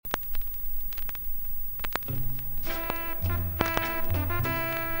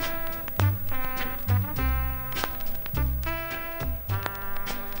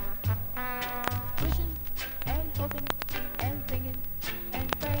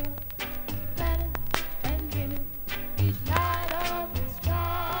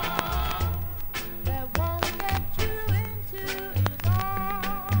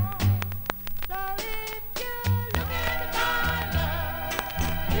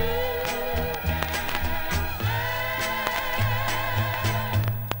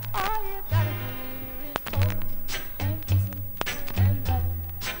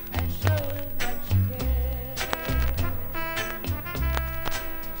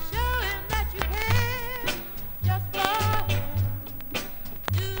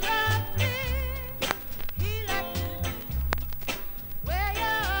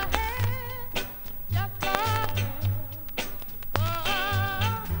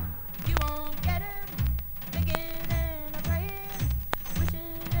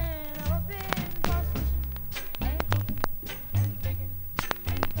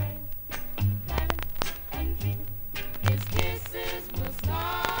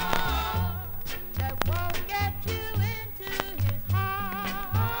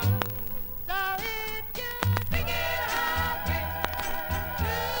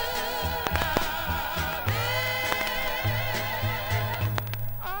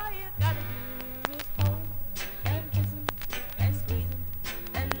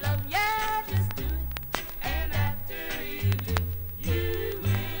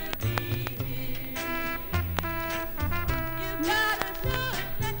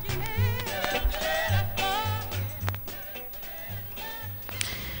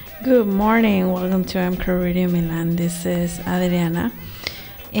Good morning. Welcome to mcrowradio Milan. This is Adriana.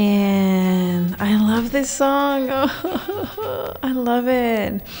 And I love this song. I love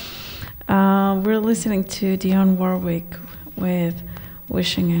it. We're listening to Dionne Warwick with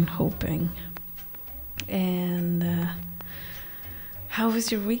Wishing and Hoping. And how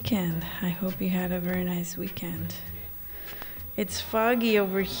was your weekend? I hope you had a very nice weekend. It's foggy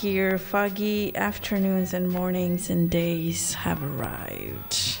over here. Foggy afternoons and mornings and days have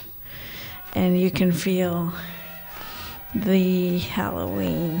arrived. And you can feel the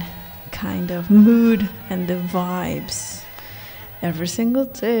Halloween kind of mood and the vibes every single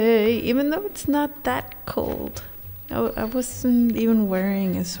day, even though it's not that cold. I wasn't even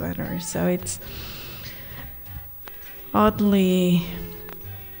wearing a sweater, so it's oddly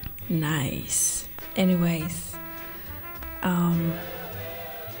nice. Anyways,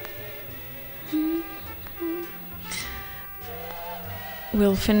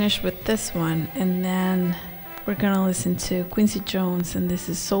 we'll finish with this one, and then we're gonna listen to Quincy Jones, and this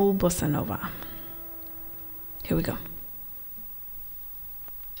is Soul Bossa Nova. Here we go.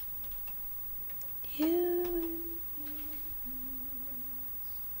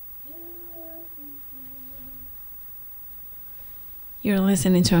 You're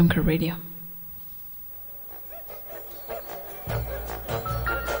listening to mcrowradio.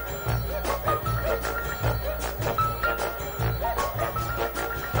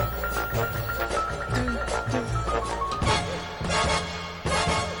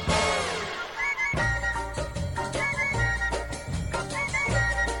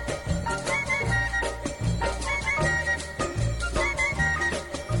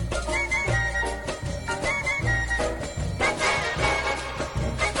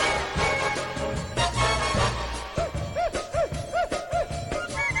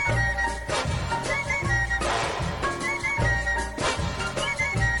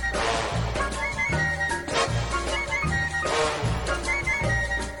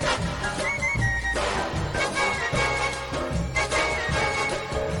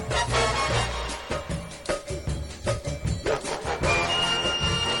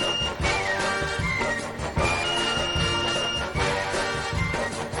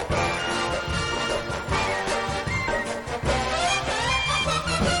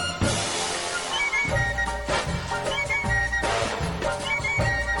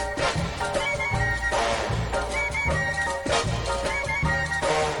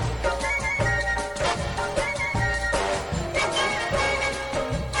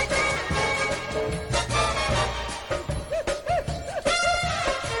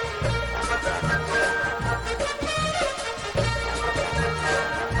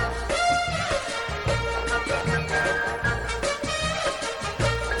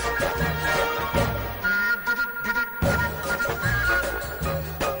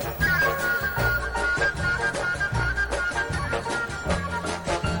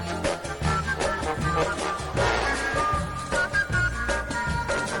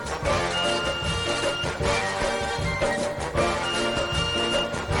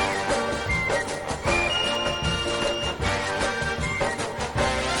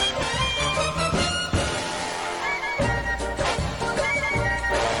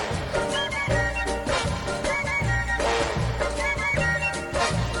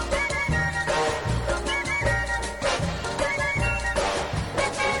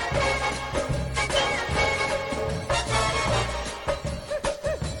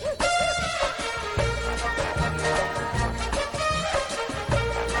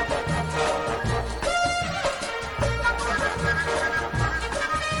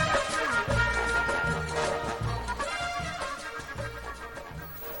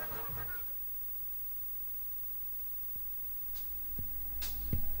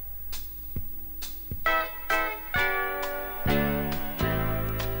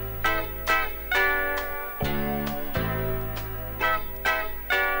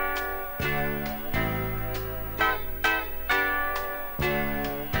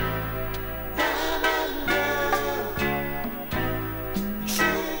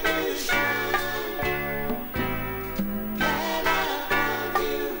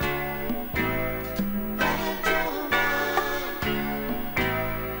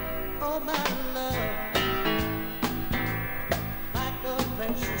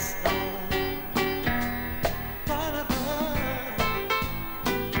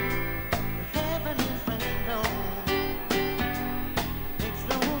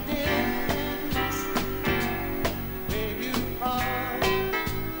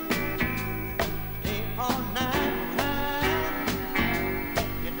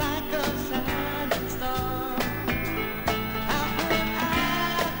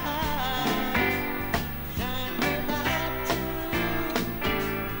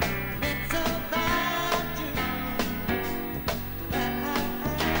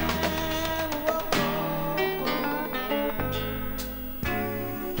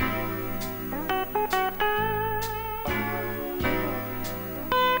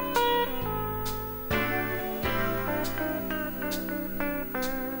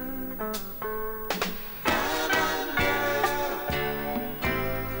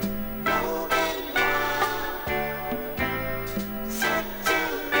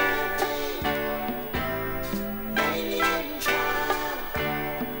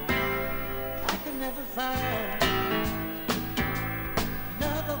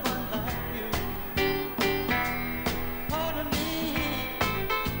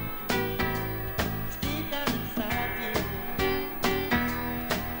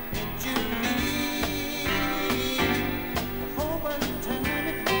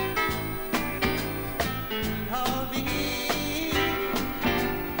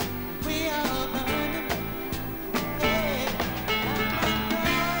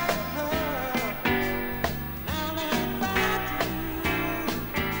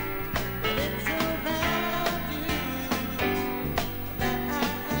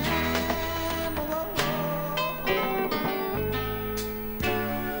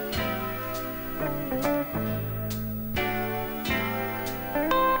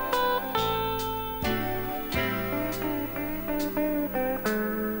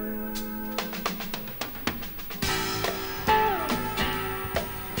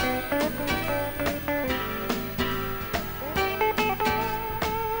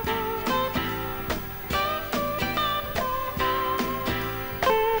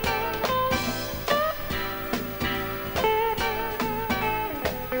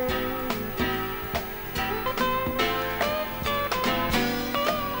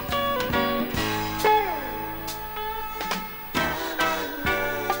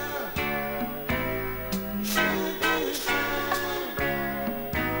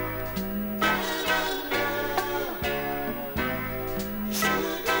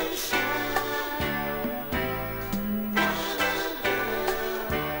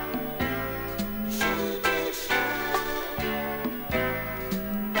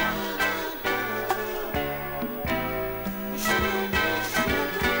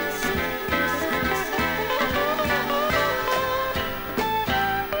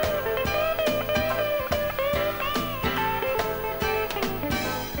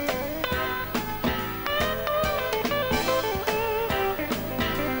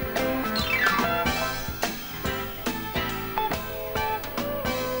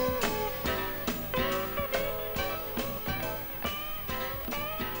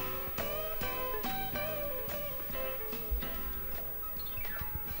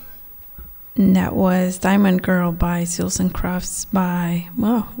 That was Diamond Girl by Seals and Crofts by,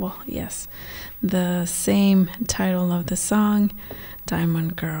 yes, the same title of the song,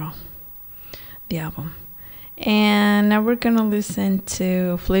 Diamond Girl, the album. And now we're going to listen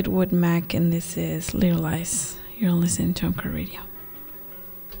to Fleetwood Mac, and this is Little Lies. You're listening to mcrowradio.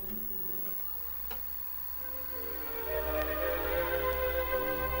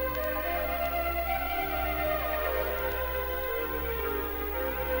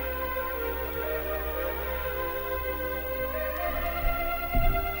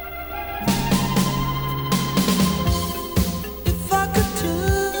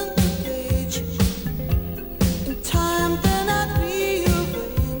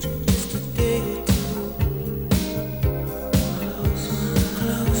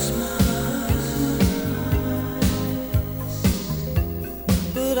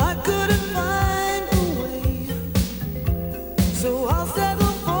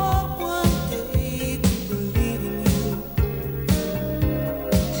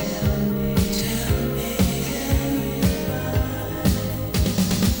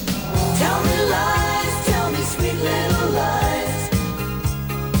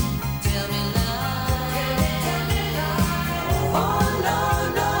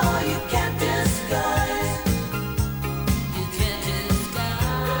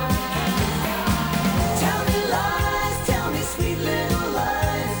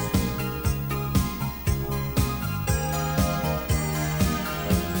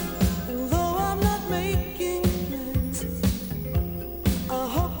 I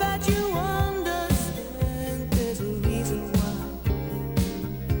hope that you understand.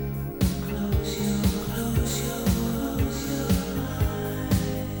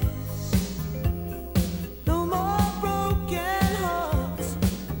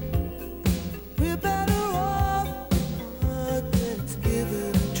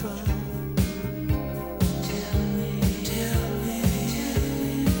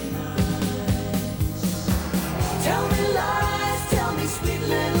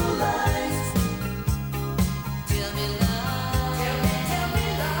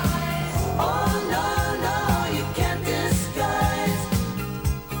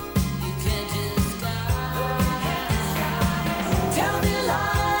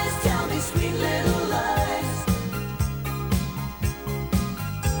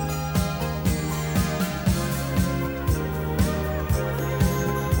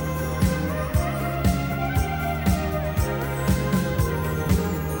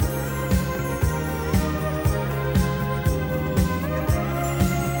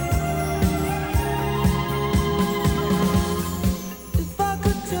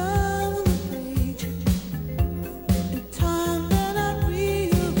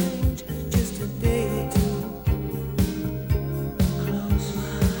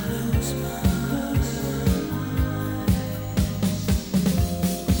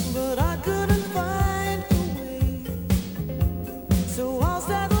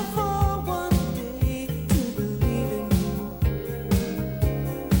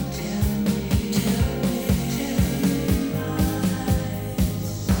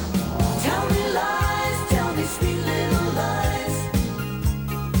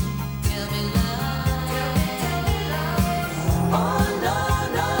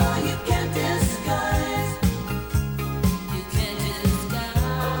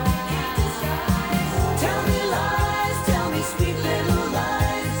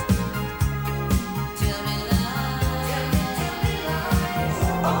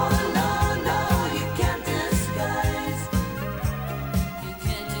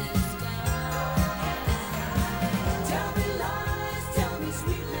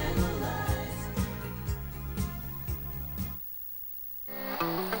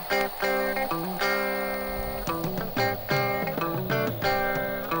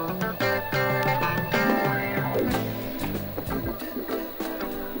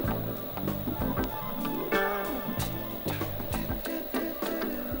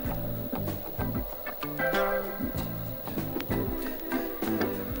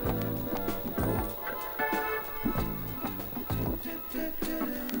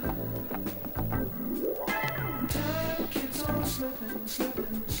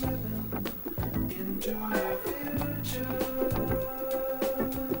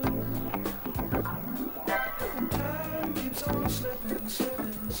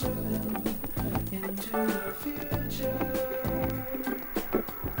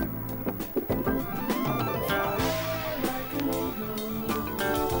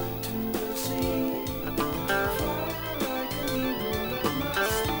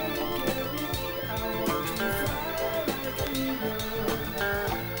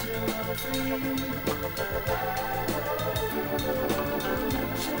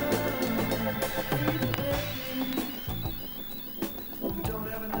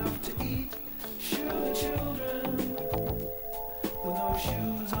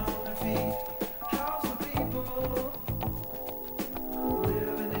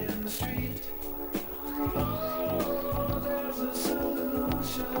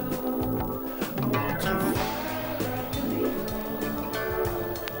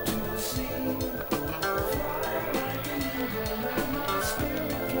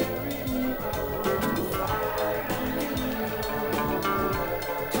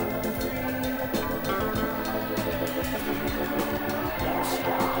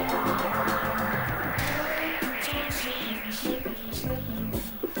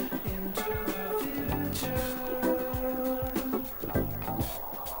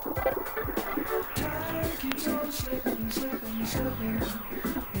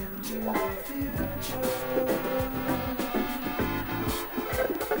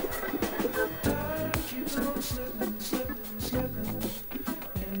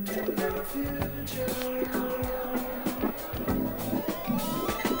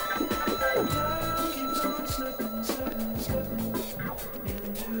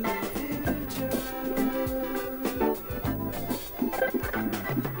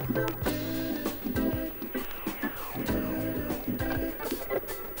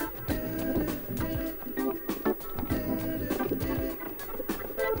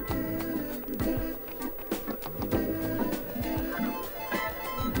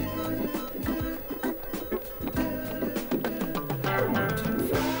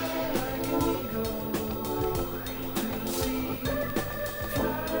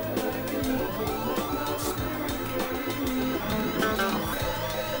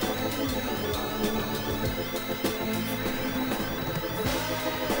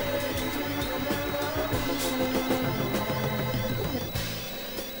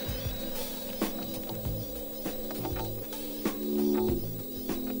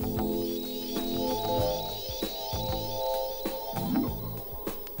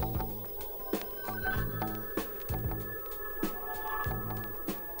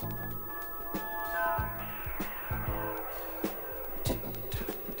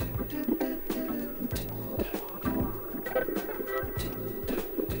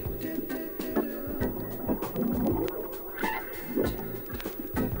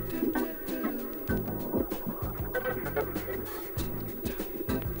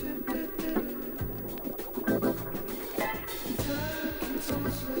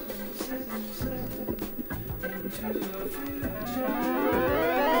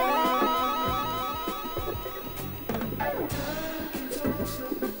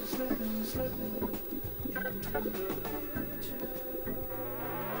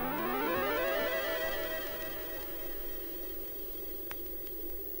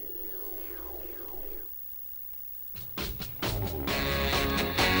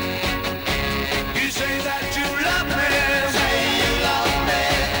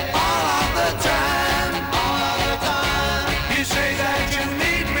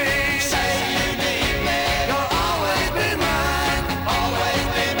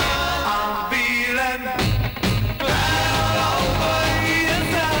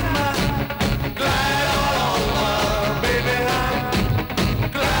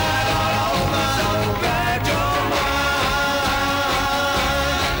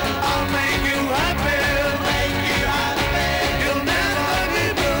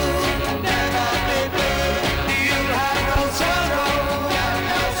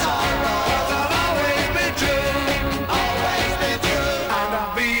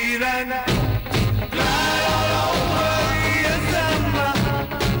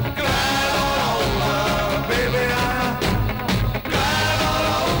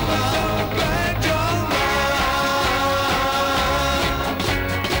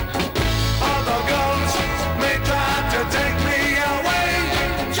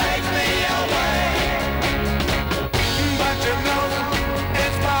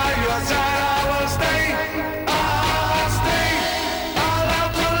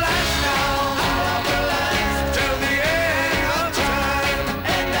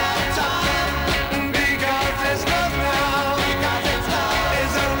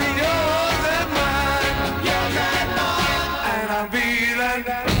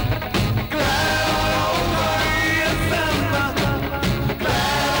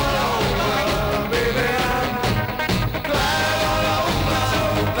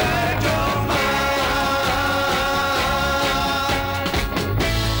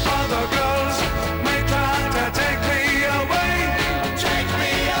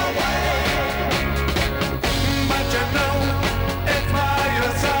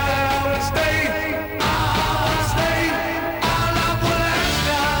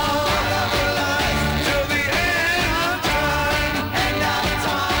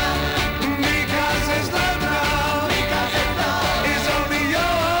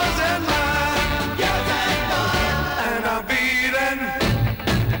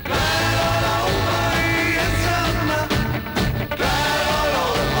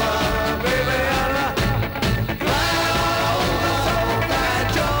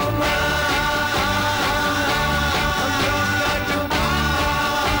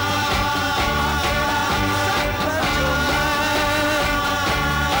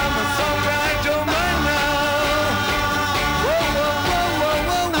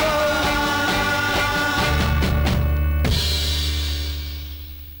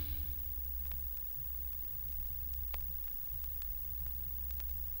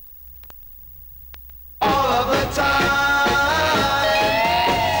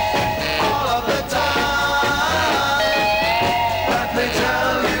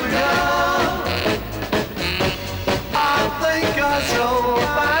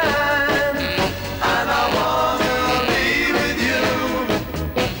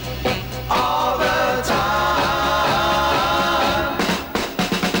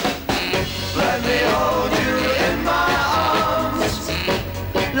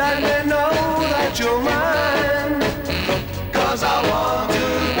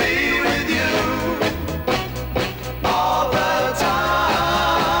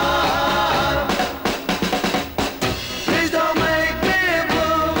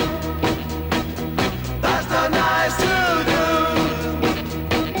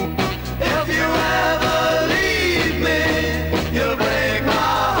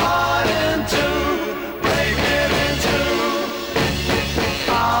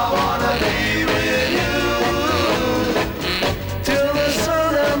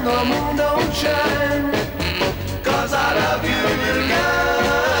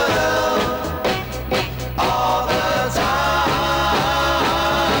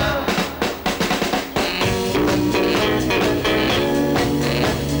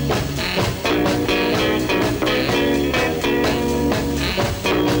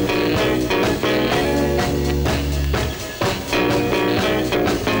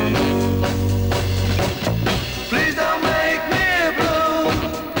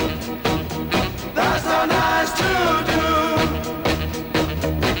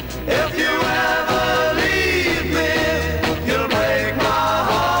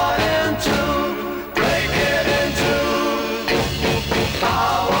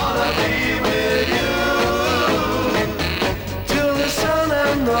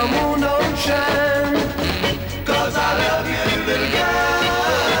 when the moon don't shine. 'Cause I love you, little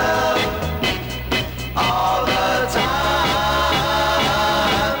girl, all the time.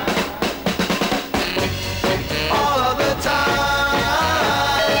 All of the time.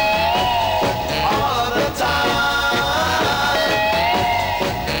 All of the time.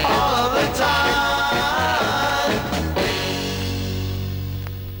 All of the time.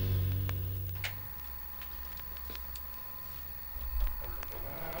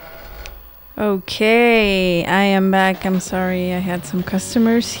 Okay, I am back. I'm sorry, I had some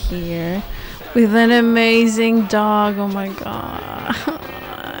customers here with an amazing dog. Oh my god.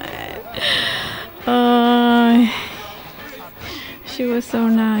 She was so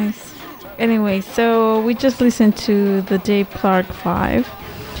nice. Anyway, so we just listened to the Dave Clark 5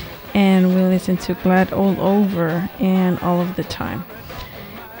 and we listened to Glad All Over and All of the Time.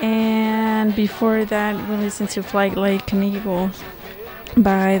 And before that, we listened to Flight Like an Eagle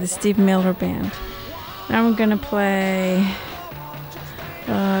by the Steve Miller Band. Now we're gonna play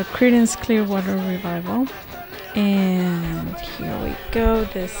Creedence Clearwater Revival, and here we go.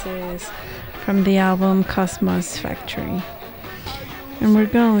 This is from the album Cosmos Factory, and we're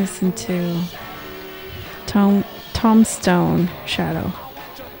gonna listen to Tom Stone, Shadow.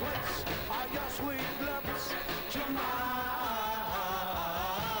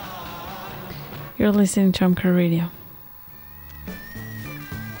 You're listening to mcrowradio.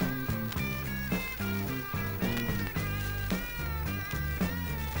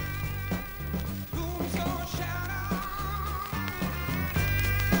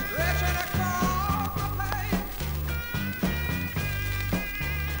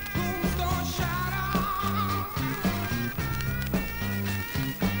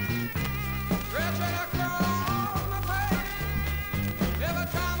 Every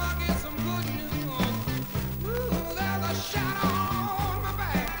time I get some good news, ooh,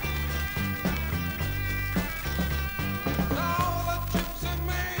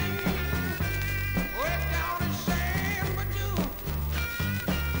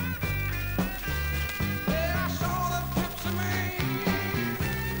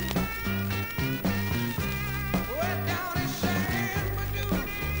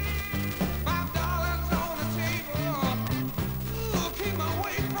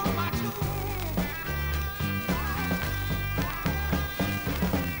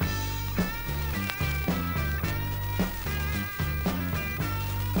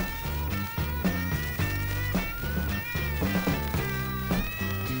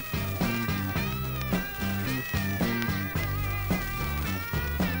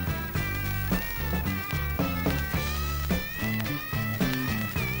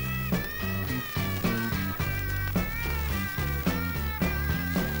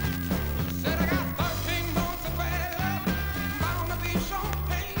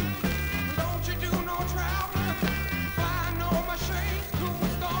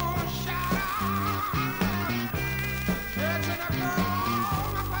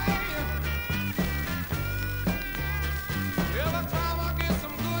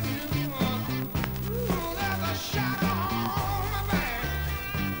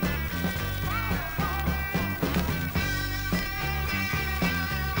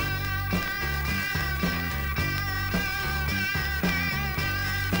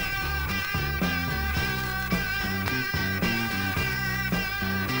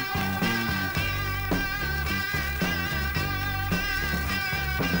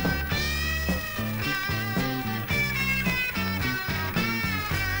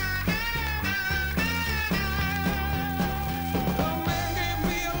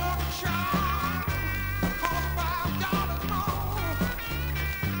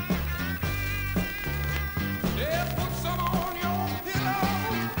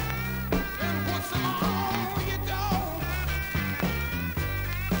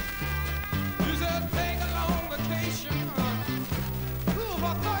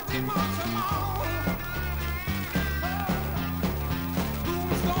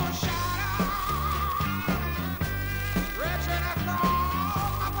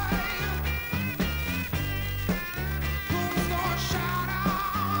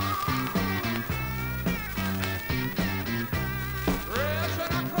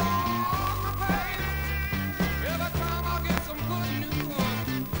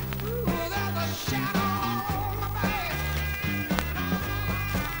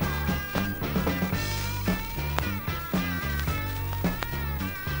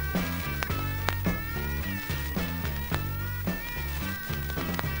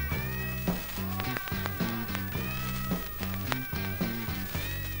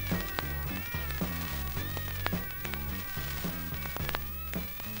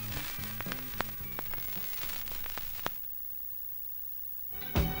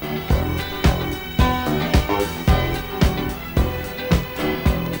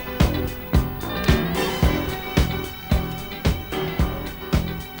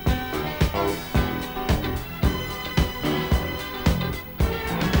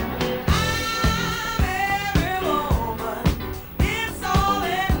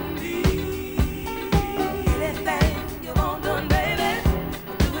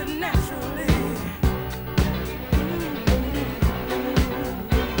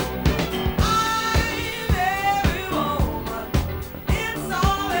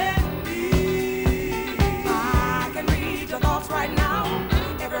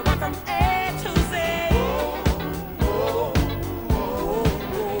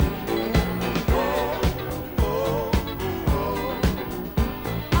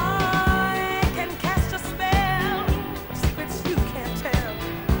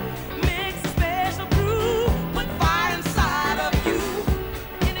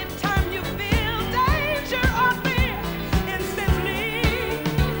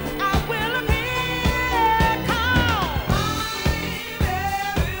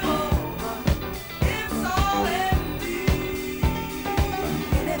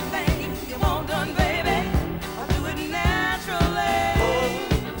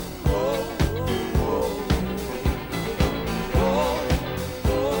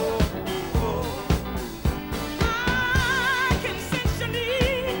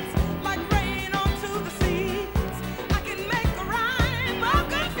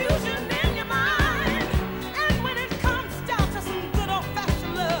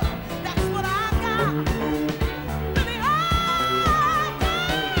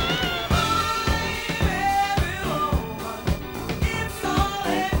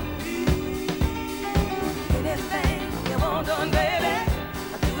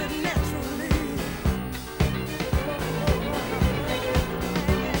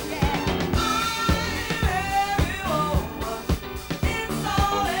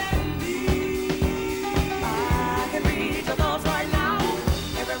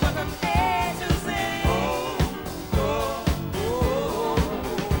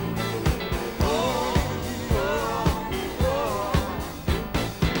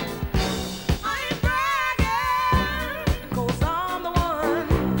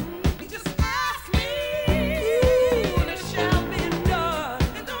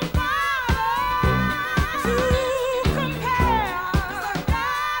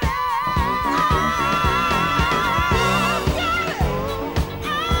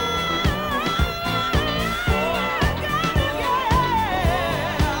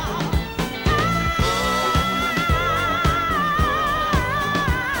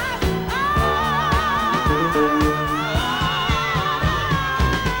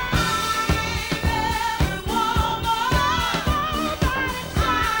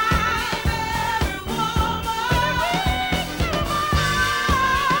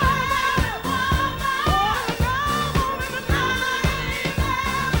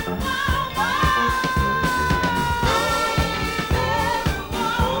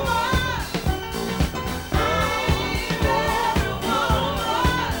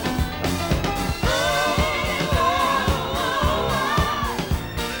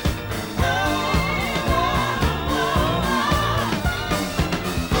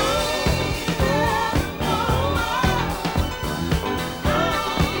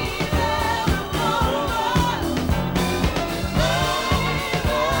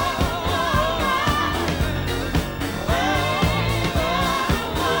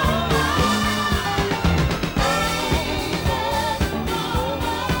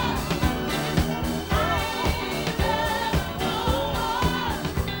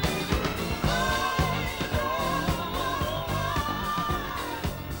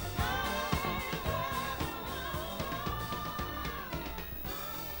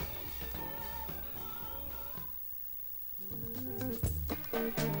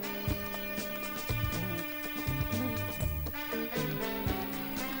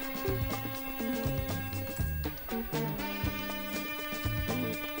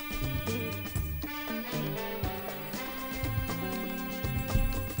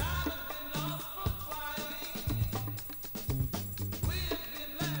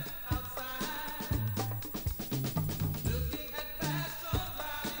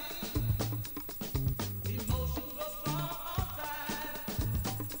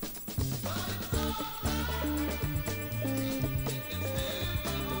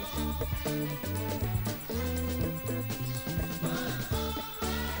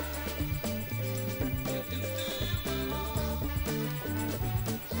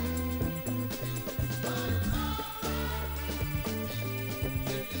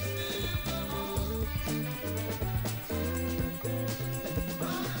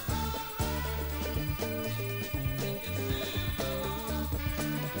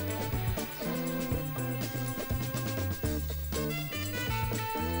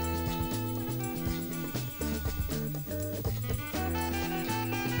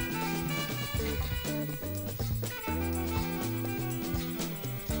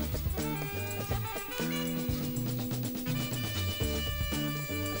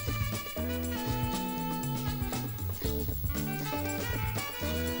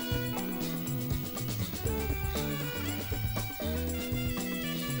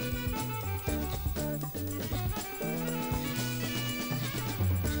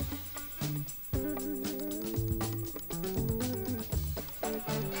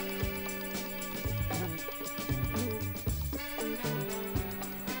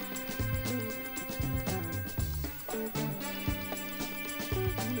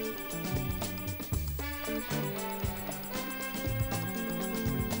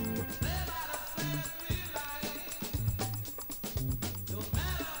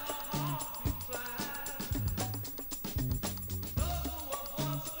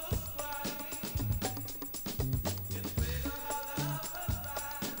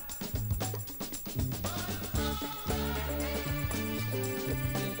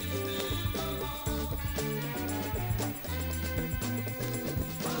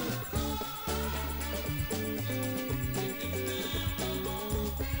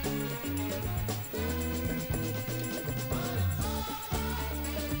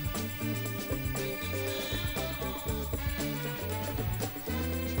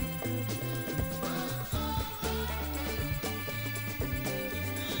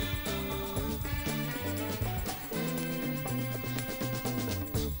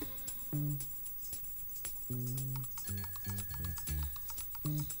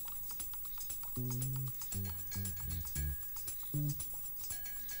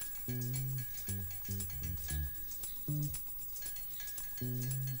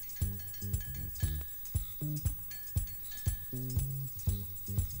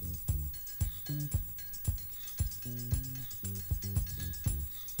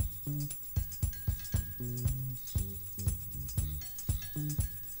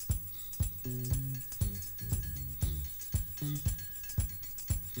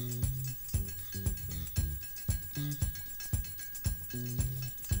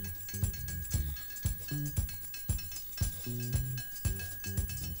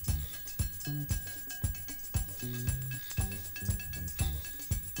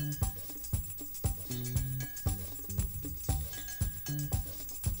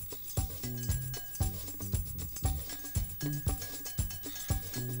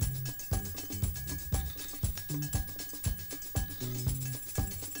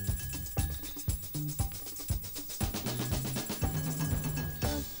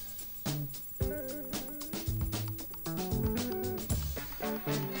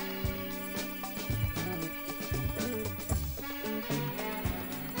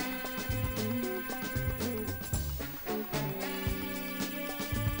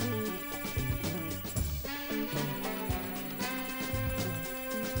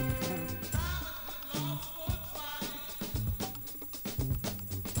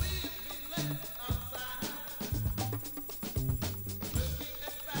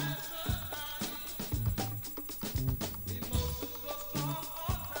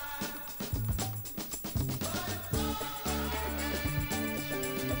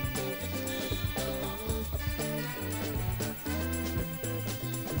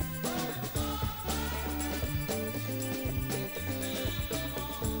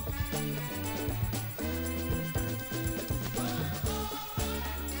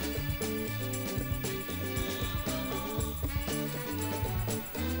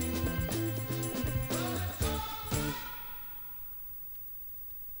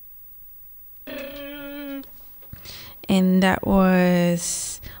 And that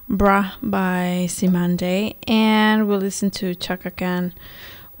was Bra by Simande. And we'll listen to Chaka Khan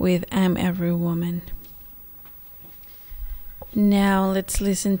with I'm Every Woman. Now let's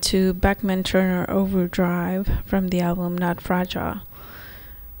listen to Bachman Turner Overdrive from the album Not Fragile.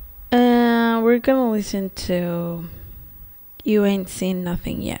 We're gonna listen to You Ain't Seen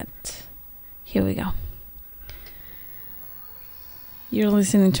Nothing Yet. Here we go. You're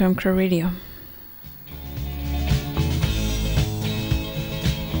listening to mcrowradio.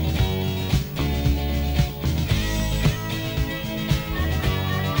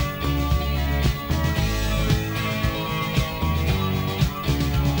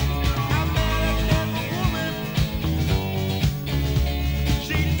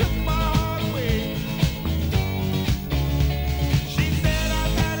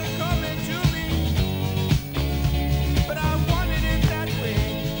 But I wanted it that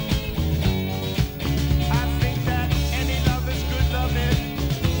way.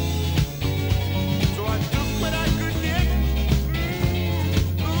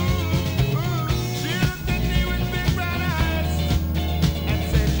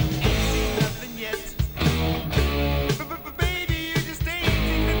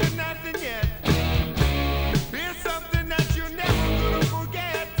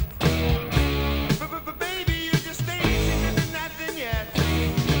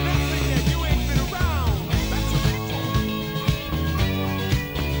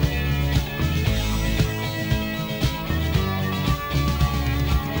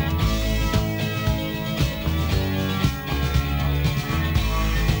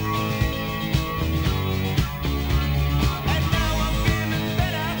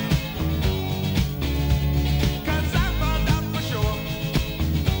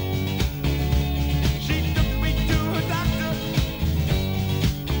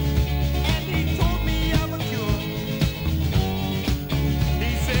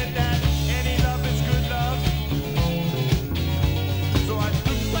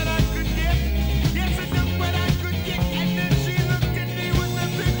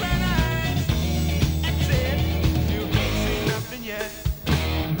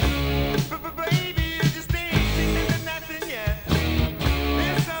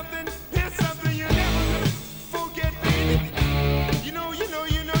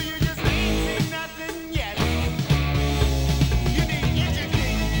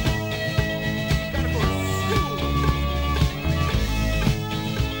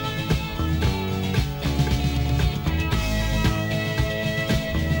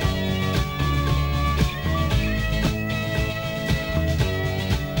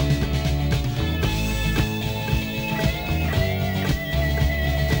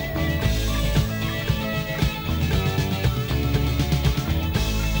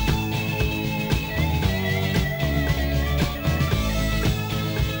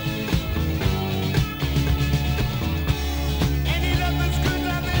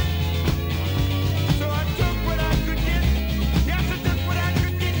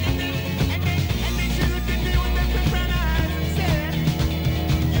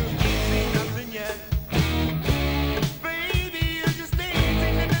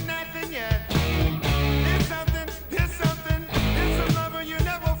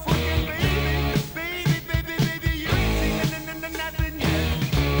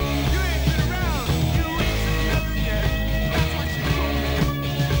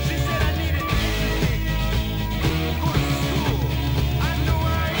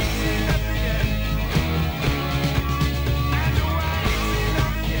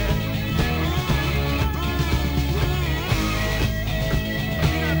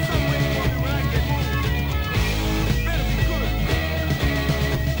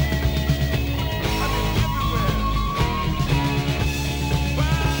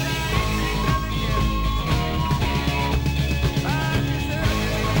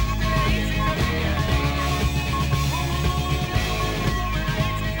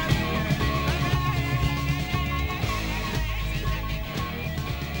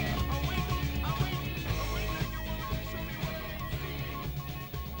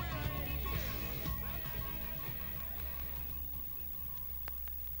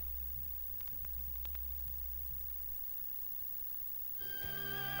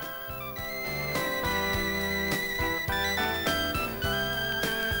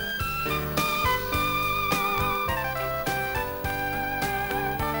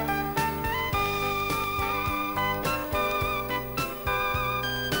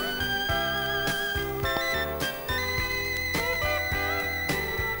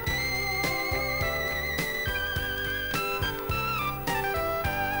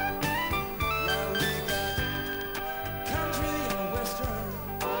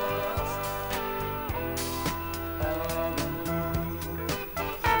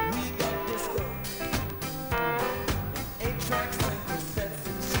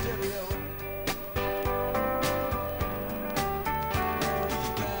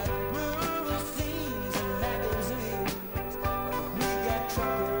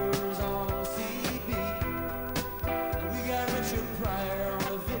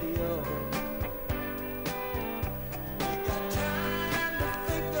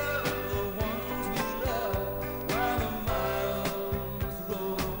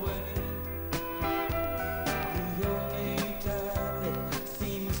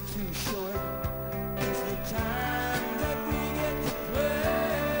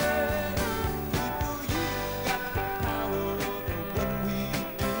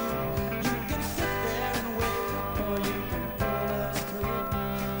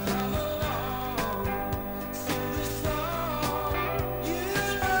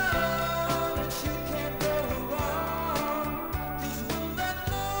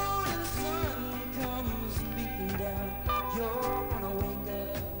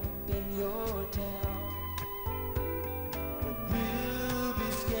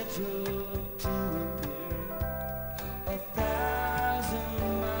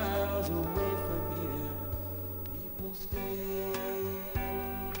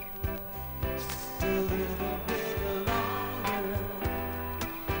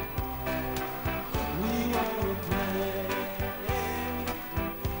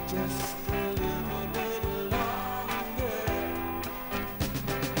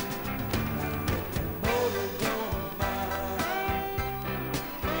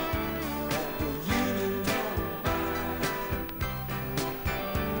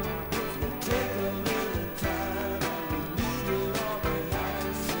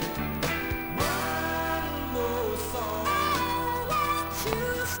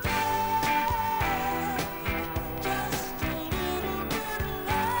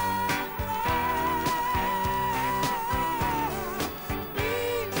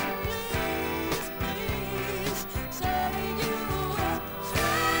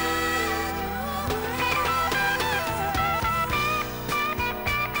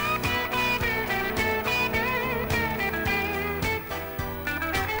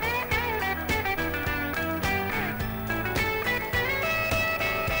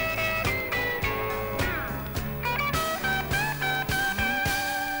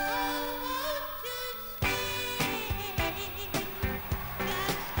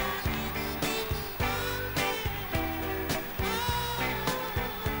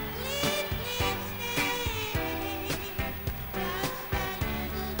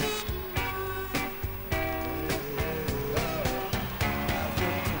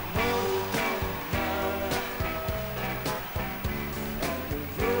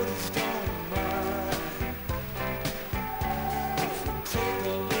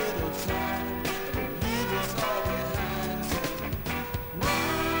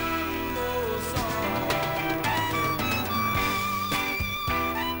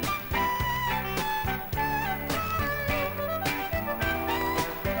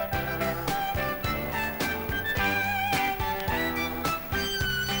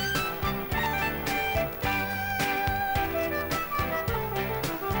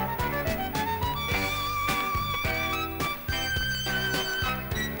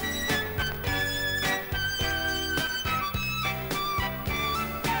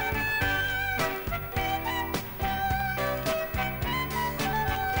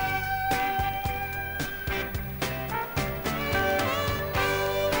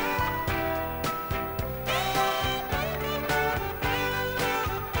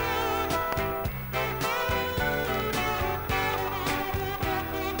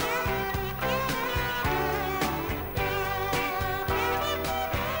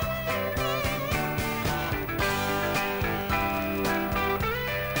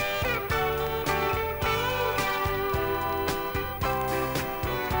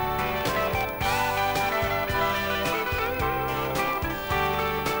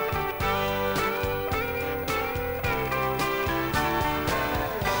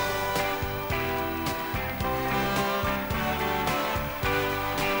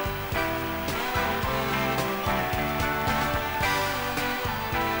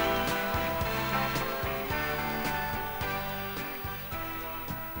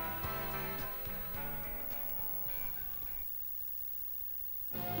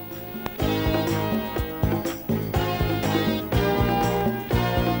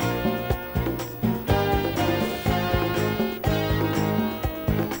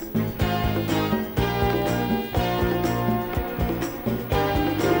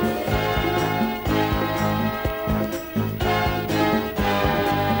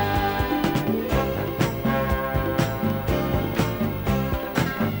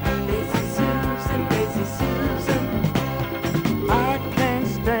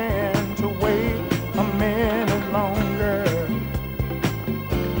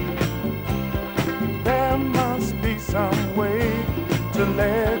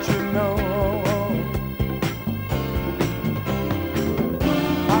 let you know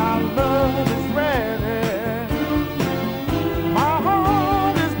our love is ready. My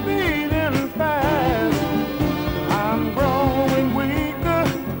heart is beating fast. I'm growing weaker,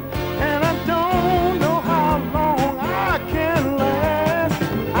 and I don't know how long I can last.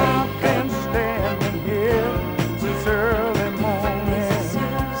 I've been standing here since early morning,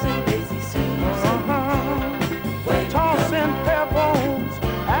 tossing pebbles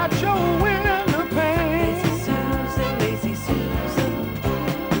at your window pane.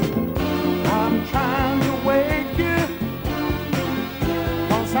 I'm trying to wake you,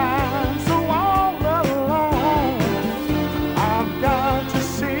 'cause I'm so all alone. I've got to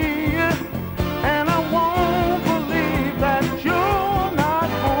see you, and I won't believe that you're not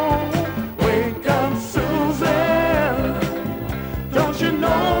home. Wake up, Susan. Don't you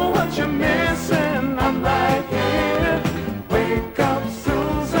know what you're missing? I'm right here. Wake up,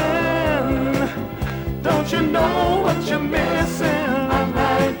 Susan. Don't you know what you're missing? I'm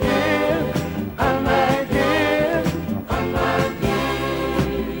right here. I'm right here. I'm right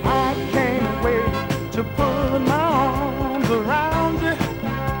here. I can't wait to put my arms around you,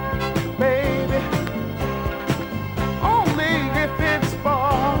 baby. Only if it's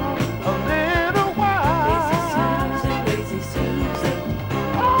for a little while.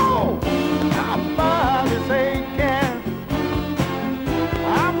 Oh, my body's aching.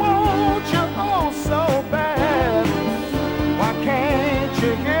 I want you oh so bad. Why can't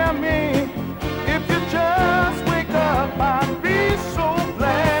you hear me? If you just wake up, I'd be so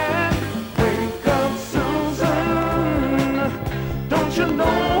glad. Wake up, Susan. Don't you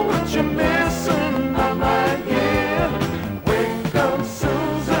know what you're missing? I'm right here. Wake up,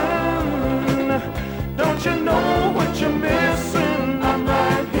 Susan. Don't you know what you're missing? I'm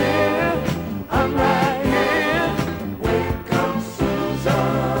right here. I'm right here. Wake up,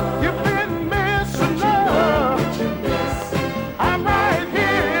 Susan. You've been missing love. I'm right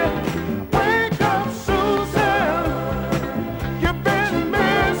here. Wake up, Susan. You've been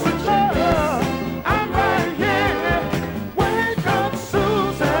missing love. I'm right here. Wake up,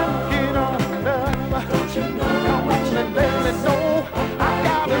 Susan. Get on up. Don't you know? Come on and let me know. I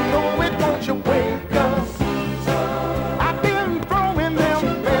gotta know it. Don't you wake up? I've been throwing them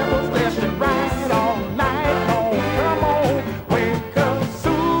pebbles left and right all night long. Come on, wake up,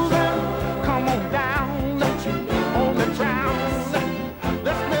 Susan. Come on down on the ground.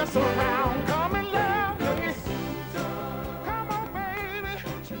 Let's mess around. Come and love me. Come on, baby.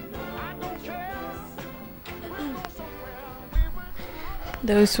 I don't care. We'll go somewhere.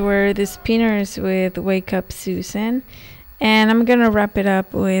 Those were the Spinners with Wake Up Susan. And I'm going to wrap it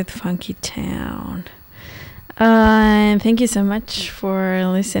up with Funky Town. And thank you so much for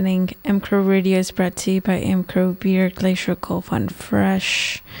listening. mcrow Radio is brought to you by mcrow Beer, Glacier Cold Fun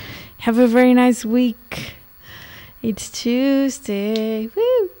Fresh. Have a very nice week. It's Tuesday.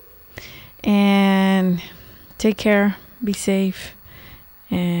 Woo! And take care. Be safe.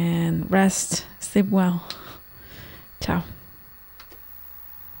 And rest. Sleep well. Ciao.